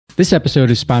This episode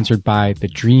is sponsored by The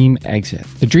Dream Exit.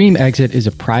 The Dream Exit is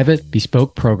a private,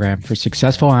 bespoke program for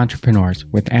successful entrepreneurs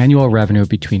with annual revenue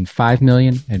between $5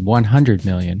 million and $100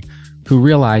 million who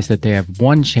realize that they have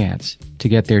one chance to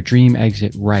get their dream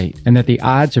exit right, and that the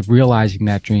odds of realizing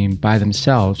that dream by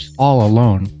themselves, all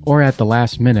alone, or at the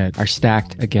last minute are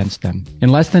stacked against them. In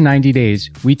less than 90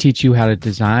 days, we teach you how to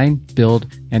design, build,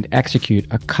 and execute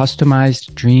a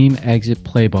customized dream exit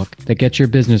playbook that gets your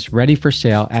business ready for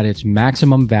sale at its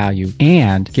maximum value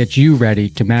and gets you ready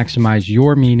to maximize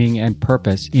your meaning and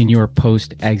purpose in your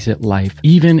post-exit life,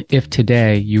 even if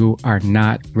today you are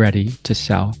not ready to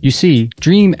sell. You see,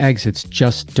 dream exits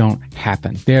just don't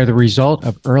happen. They are the result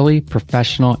of early,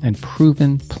 professional, and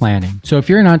proven planning. So if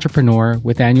you're an entrepreneur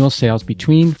with annual sales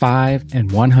between 5 and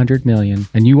 100 million,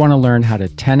 and you want to learn how to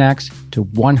 10x to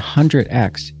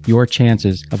 100x your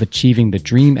chances of achieving the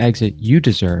dream exit you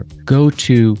deserve, go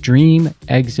to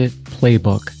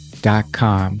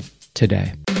dreamexitplaybook.com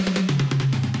today.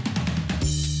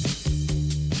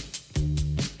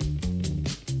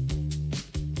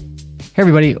 Hey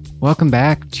everybody, welcome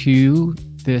back to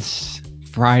this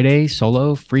Friday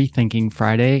solo Free Thinking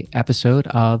Friday episode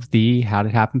of the How'd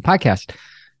It Happen podcast.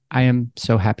 I am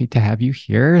so happy to have you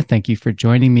here. Thank you for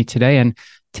joining me today. And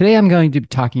today I'm going to be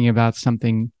talking about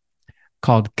something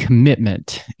called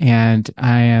commitment. And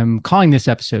I am calling this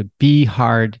episode Be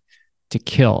Hard to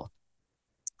Kill.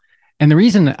 And the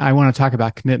reason I want to talk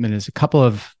about commitment is a couple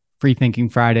of Free Thinking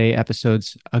Friday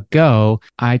episodes ago,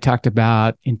 I talked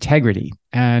about integrity.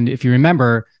 And if you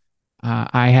remember,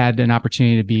 I had an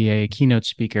opportunity to be a keynote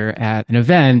speaker at an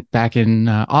event back in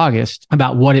August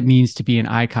about what it means to be an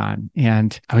icon.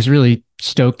 And I was really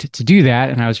stoked to do that.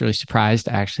 And I was really surprised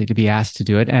actually to be asked to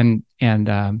do it and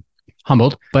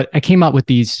humbled. But I came up with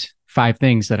these 5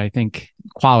 things that I think,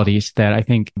 qualities that I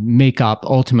think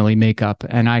ultimately make up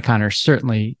an icon, or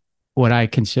certainly what I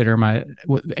consider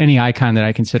any icon that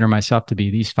I consider myself to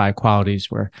be. These 5 qualities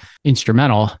were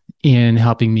instrumental in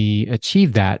helping me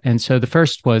achieve that. And so the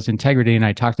first was integrity, and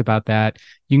I talked about that.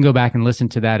 You can go back and listen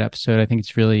to that episode. I think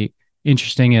it's really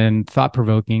interesting and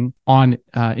thought-provoking on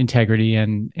integrity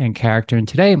and character. And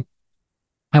today,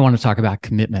 I want to talk about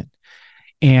commitment.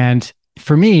 And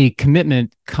for me,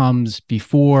 commitment comes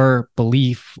before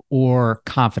belief or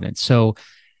confidence. So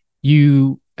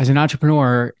as an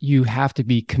entrepreneur, you have to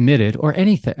be committed, or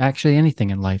anything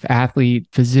in life, athlete,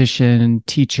 physician,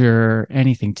 teacher,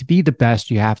 anything. To be the best,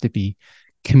 you have to be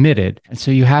committed. And so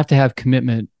you have to have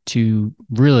commitment to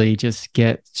really just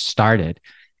get started.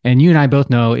 And you and I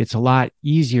both know it's a lot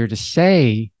easier to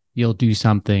say you'll do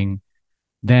something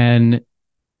than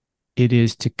it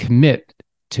is to commit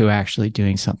to actually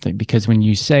doing something. Because when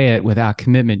you say it without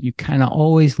commitment, you kind of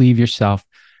always leave yourself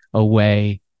a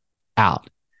way out.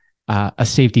 A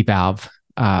safety valve,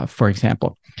 for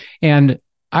example. And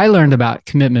I learned about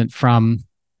commitment from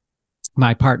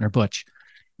my partner, Butch.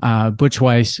 Butch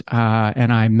Weiss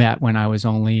and I met when I was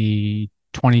only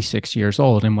 26 years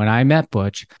old. And when I met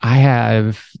Butch, I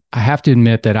have to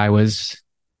admit that I was,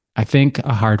 I think,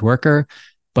 a hard worker,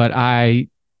 but I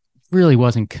really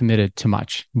wasn't committed to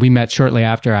much. We met shortly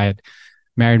after I had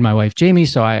married my wife, Jamie.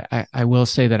 So I will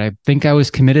say that I think I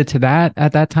was committed to that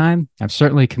at that time. I'm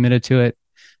certainly committed to it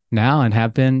now and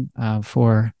have been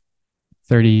for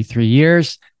 33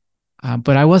 years.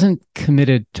 But I wasn't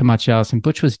committed to much else. And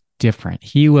Butch was different.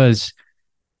 He was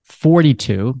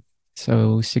 42,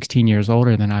 so 16 years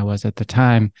older than I was at the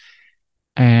time.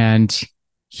 And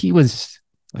he was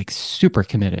like super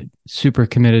committed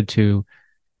to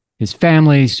his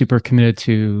family, super committed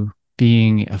to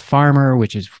being a farmer,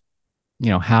 which is,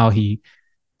 how he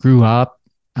grew up.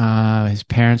 His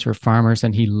parents were farmers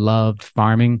and he loved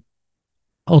farming.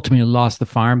 Ultimately lost the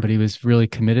farm, but he was really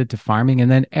committed to farming. And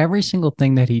then every single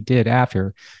thing that he did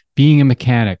after, being a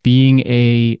mechanic, being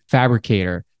a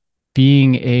fabricator,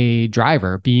 being a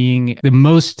driver, being the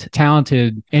most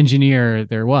talented engineer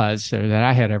there was, or that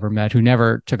I had ever met, who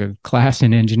never took a class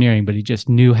in engineering, but he just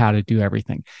knew how to do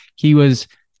everything. He was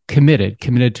committed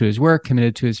to his work,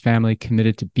 committed to his family,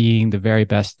 committed to being the very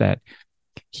best that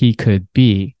he could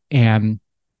be. And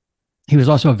he was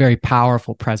also a very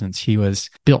powerful presence. He was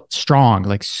built strong,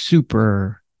 like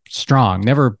super strong,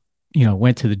 never,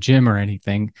 went to the gym or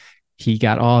anything. He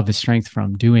got all of his strength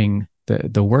from doing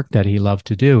the work that he loved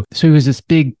to do. So he was this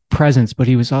big presence, but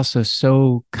he was also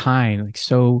so kind, like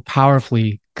so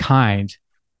powerfully kind,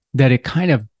 that it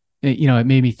kind of, it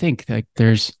made me think like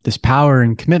there's this power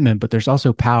in commitment, but there's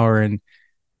also power in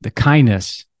the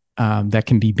kindness that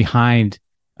can be behind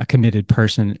a committed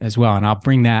person as well. And I'll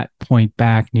bring that point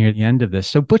back near the end of this.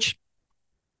 So Butch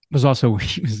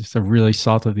he was a really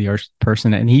salt of the earth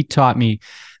person. And he taught me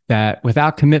that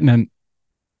without commitment,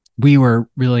 we were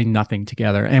really nothing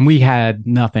together, and we had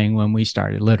nothing when we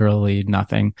started, literally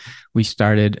nothing. We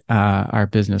started our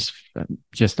business,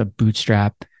 just a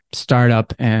bootstrap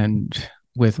startup, and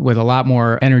with a lot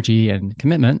more energy and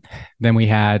commitment than we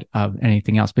had of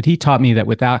anything else. But he taught me that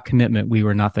without commitment, we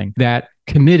were nothing. That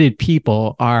committed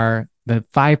people are the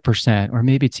 5%, or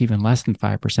maybe it's even less than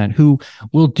 5%, who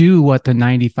will do what the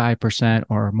 95%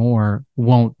 or more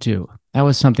won't do. That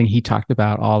was something he talked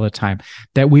about all the time,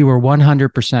 that we were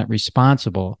 100%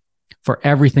 responsible for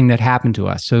everything that happened to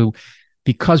us. So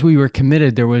because we were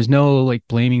committed, there was no like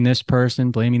blaming this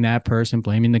person, blaming that person,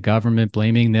 blaming the government,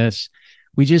 blaming this.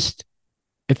 We just,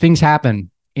 if things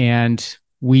happen, and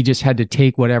we just had to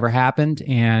take whatever happened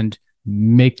and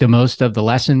make the most of the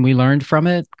lesson we learned from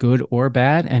it, good or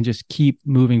bad, and just keep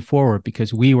moving forward,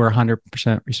 because we were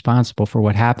 100% responsible for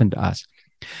what happened to us.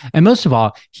 And most of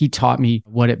all, he taught me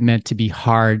what it meant to be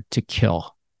hard to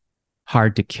kill.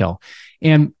 Hard to kill.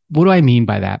 And what do I mean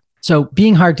by that? So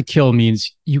being hard to kill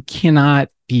means you cannot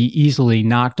be easily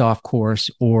knocked off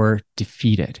course or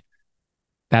defeated.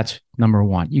 That's number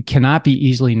one. You cannot be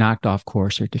easily knocked off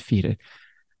course or defeated.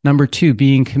 Number two,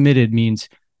 being committed means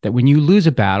that when you lose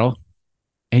a battle,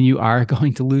 and you are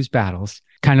going to lose battles,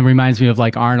 kind of reminds me of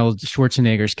like Arnold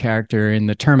Schwarzenegger's character in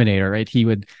The Terminator, right? He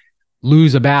would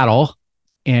lose a battle,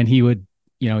 and he would,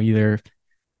 either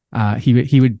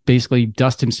he would basically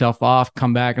dust himself off,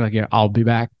 come back, like, yeah, I'll be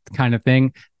back kind of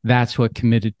thing. That's what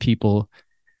committed people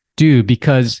do,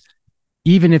 because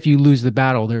even if you lose the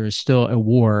battle, there is still a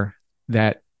war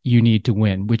that you need to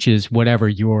win, which is whatever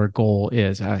your goal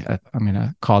is. I'm going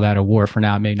to call that a war for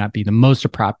now. It may not be the most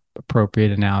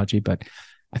appropriate analogy, but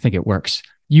I think it works.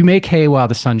 You make hay while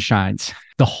the sun shines.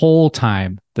 The whole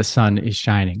time the sun is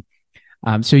shining.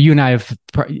 So you and I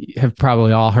have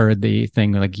probably all heard the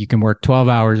thing, like you can work 12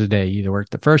 hours a day, either work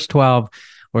the first 12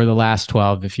 or the last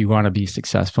 12 if you want to be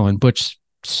successful. And Butch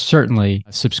certainly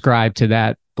subscribed to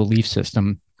that belief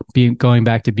system. Going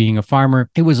back to being a farmer,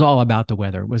 it was all about the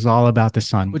weather. It was all about the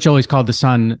sun, which always called the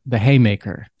sun the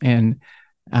haymaker. And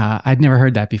I'd never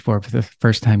heard that before for the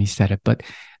first time he said it,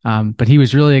 but he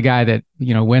was really a guy that,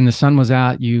 when the sun was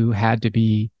out, you had to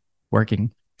be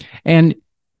working. And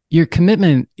your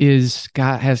commitment has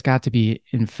got to be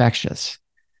infectious.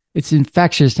 It's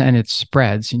infectious and it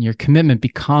spreads, and your commitment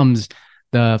becomes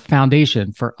the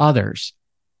foundation for others,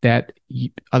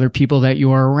 other people that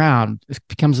you are around. It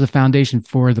becomes the foundation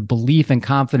for the belief and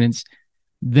confidence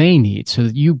they need. So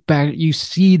that you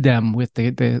seed them with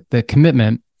the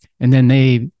commitment, and then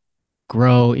they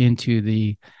grow into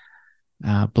the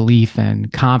belief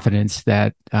and confidence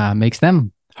that makes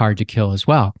them hard to kill as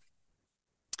well.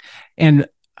 And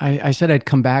I said I'd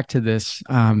come back to this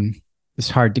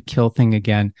hard to kill thing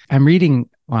again. I'm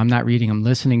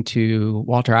listening to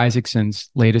Walter Isaacson's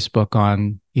latest book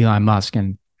on Elon Musk,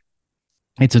 and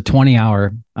it's a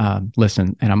 20-hour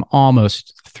listen, and I'm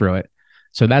almost through it.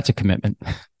 So that's a commitment,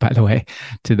 by the way,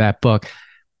 to that book.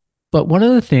 But one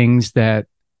of the things that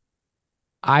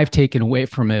I've taken away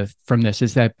from this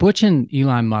is that Butch and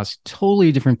Elon Musk,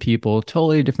 totally different people,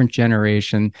 totally different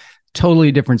generation,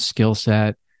 totally different skill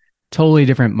set, totally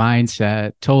different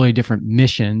mindset, totally different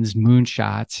missions,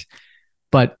 moonshots,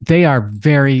 but they are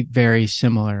very, very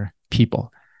similar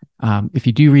people. If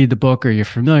you do read the book or you're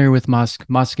familiar with Musk,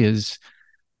 Musk is,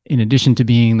 in addition to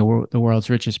being the world's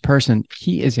richest person,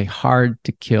 he is a hard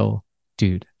to kill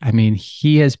dude. I mean,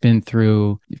 he has been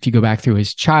through, if you go back through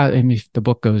the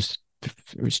book goes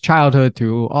through his childhood,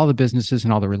 through all the businesses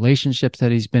and all the relationships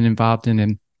that he's been involved in,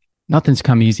 and nothing's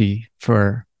come easy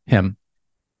for him.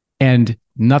 And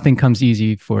nothing comes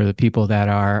easy for the people that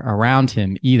are around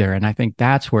him either. And I think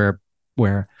that's where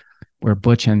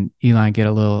Butch and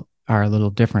Elon are a little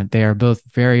different. They are both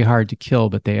very hard to kill,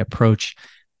 but they approach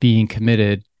being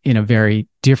committed in a very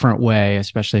different way,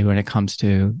 especially when it comes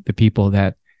to the people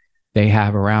that they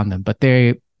have around them. But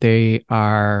they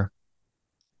are,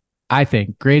 I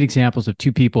think, great examples of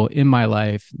two people in my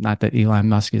life, not that Elon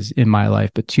Musk is in my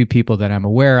life, but two people that I'm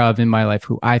aware of in my life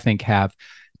who I think have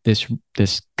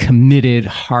this committed,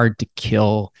 hard to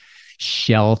kill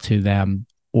shell to them,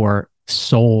 or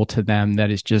soul to them,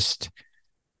 that is just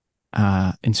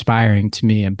inspiring to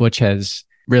me. And Butch has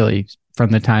really, from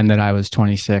the time that I was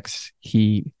 26,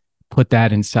 he put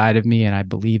that inside of me. And I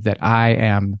believe that I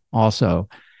am also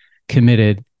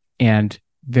committed and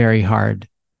very hard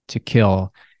to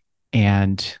kill.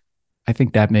 And I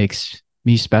think that makes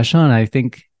me special. And I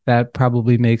think that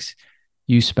probably makes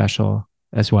you special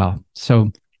as well.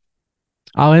 So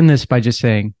I'll end this by just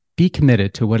saying, be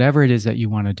committed to whatever it is that you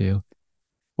want to do,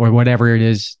 or whatever it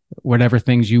is, whatever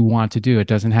things you want to do. It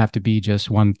doesn't have to be just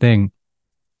one thing.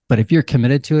 But if you're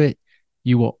committed to it,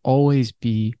 you will always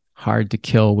be hard to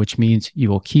kill, which means you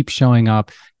will keep showing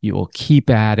up. You will keep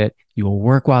at it. You will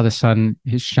work while the sun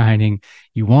is shining.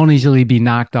 You won't easily be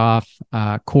knocked off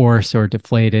course or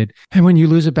deflated. And when you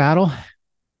lose a battle,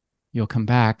 you'll come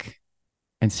back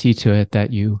and see to it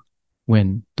that you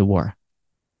win the war.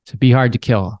 So be hard to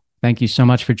kill. Thank you so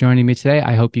much for joining me today.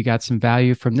 I hope you got some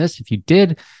value from this. If you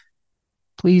did,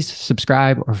 please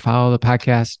subscribe or follow the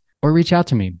podcast or reach out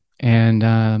to me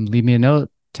and leave me a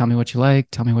note. Tell me what you like.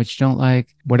 Tell me what you don't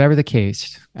like. Whatever the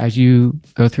case, as you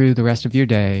go through the rest of your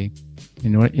day,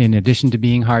 in addition to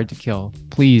being hard to kill,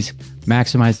 please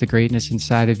maximize the greatness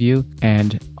inside of you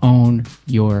and own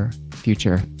your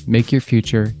future. Make your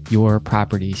future your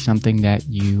property, something that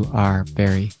you are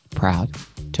very proud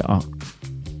to own.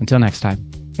 Until next time.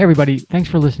 Hey everybody, thanks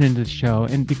for listening to the show.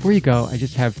 And before you go, I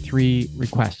just have 3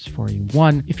 requests for you.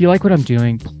 1, if you like what I'm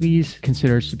doing, please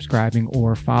consider subscribing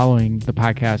or following the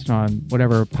podcast on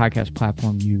whatever podcast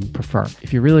platform you prefer.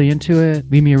 If you're really into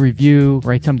it, leave me a review,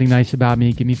 write something nice about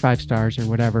me, give me 5 stars or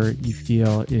whatever you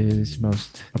feel is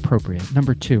most appropriate.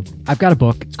 Number 2, I've got a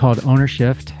book. It's called Owner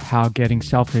Shift: How Getting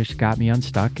Selfish Got Me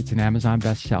Unstuck. It's an Amazon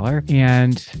bestseller.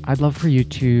 And I'd love for you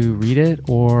to read it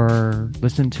or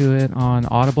listen to it on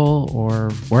Audible or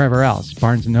wherever else,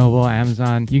 Barnes & Noble,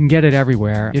 Amazon. You can get it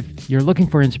everywhere. If you're looking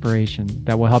for inspiration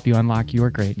that will help you unlock your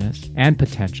greatness and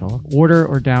potential, order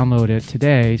or download it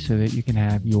today so that you can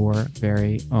have your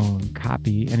very own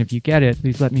copy. And if you get it,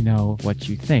 please let me know what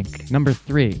you think. Number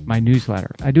 3, my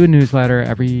newsletter. I do a newsletter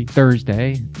every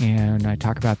Thursday and I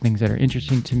talk about things that are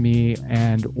interesting to me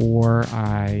or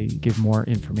I give more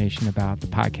information about the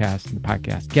podcast and the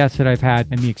podcast guests that I've had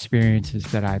and the experiences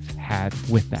that I've had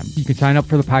with them. You can sign up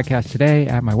for the podcast today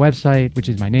at my website, which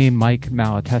is my name,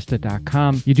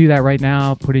 MikeMalatesta.com. You do that right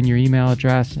now, put in your email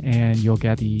address, and you'll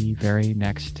get the very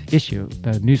next issue.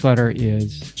 The newsletter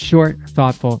is short,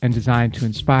 thoughtful, and designed to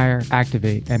inspire,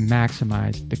 activate, and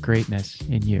maximize the greatness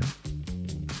in you.